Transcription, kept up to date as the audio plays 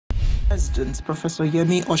President Professor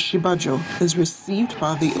Yemi Osinbajo is received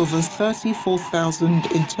by the over 34,000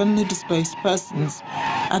 internally displaced persons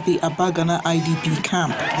at the Abagana IDP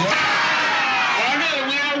camp.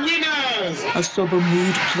 A sober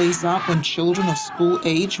mood plays out when children of school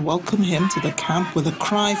age welcome him to the camp with a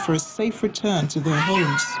cry for a safe return to their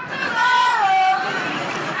homes.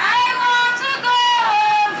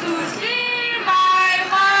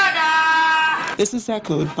 This is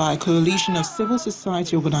echoed by a coalition of civil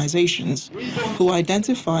society organizations who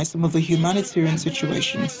identify some of the humanitarian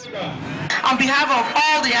situations. On behalf of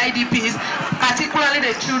all the IDPs, particularly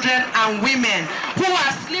the children and women who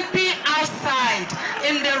are sleeping outside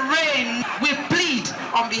in the rain, we plead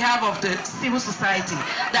on behalf of the civil society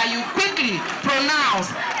that you quickly pronounce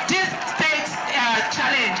this state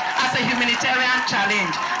challenge as a humanitarian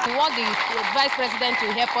challenge. We want the Vice President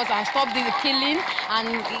to help us and stop the killing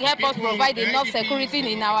and help us provide enough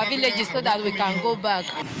security in our villages so that we can go back.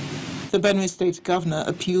 The Benue State Governor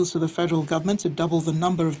appeals to the federal government to double the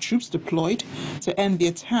number of troops deployed to end the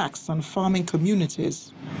attacks on farming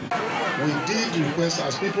communities. We did request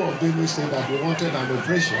as people of Benue State that we wanted an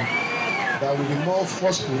operation that would be more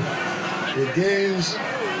forceful against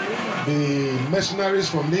the mercenaries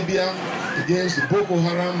from Libya, against the Boko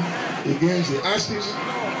Haram, against the ISIS,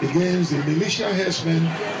 against the militia herdsmen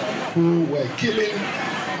who were killing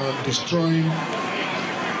and destroying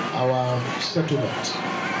our settlement.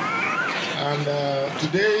 And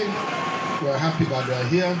today we are happy that they are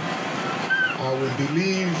here. We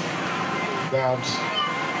believe that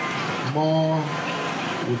more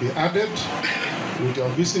will be added with your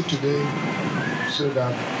visit today so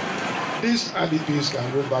that these IDPs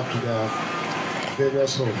can go back to their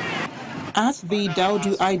various homes. At the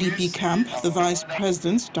Daudu IDP camp, the Vice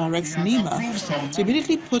President directs NEMA to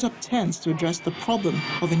immediately put up tents to address the problem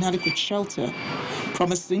of inadequate shelter,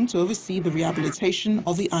 promising to oversee the rehabilitation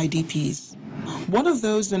of the IDPs. One of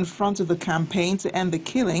those in front of the campaign to end the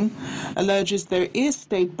killing alleges there is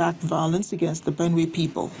state-backed violence against the Benue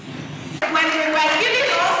people. When they were killing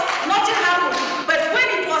us, nothing happened. But when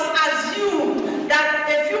it was assumed that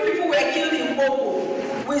a few people were killed in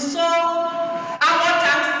Boko, we saw our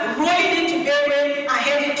tanks rolling into Benue and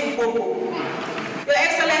heading to Boko. Your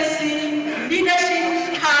Excellency,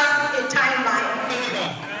 leadership has a timeline.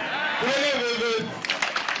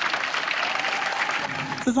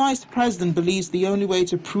 The Vice President believes the only way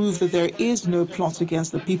to prove that there is no plot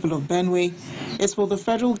against the people of Benue is for the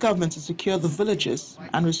federal government to secure the villages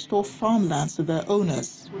and restore farmlands to their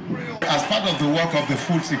owners. As part of the work of the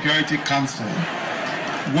Food Security Council,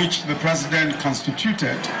 which the President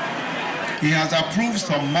constituted, he has approved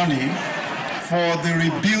some money for the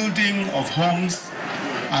rebuilding of homes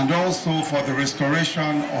and also for the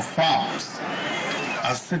restoration of farms.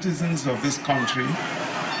 As citizens of this country,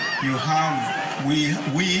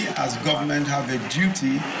 we as government have a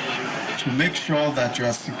duty to make sure that you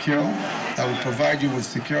are secure, that will provide you with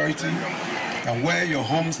security, that where your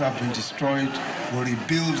homes have been destroyed, we'll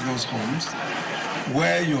rebuild those homes.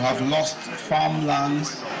 Where you have lost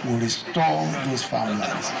farmlands, we'll restore those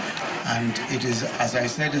farmlands. And it is, as I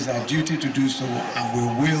said, is our duty to do so, and we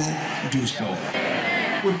will do so.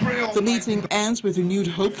 The meeting ends with renewed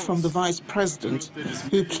hope from the Vice President,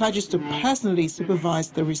 who pledges to personally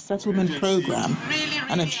supervise the resettlement program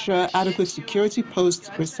and ensure adequate security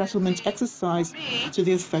post-resettlement exercise to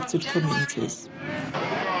the affected communities.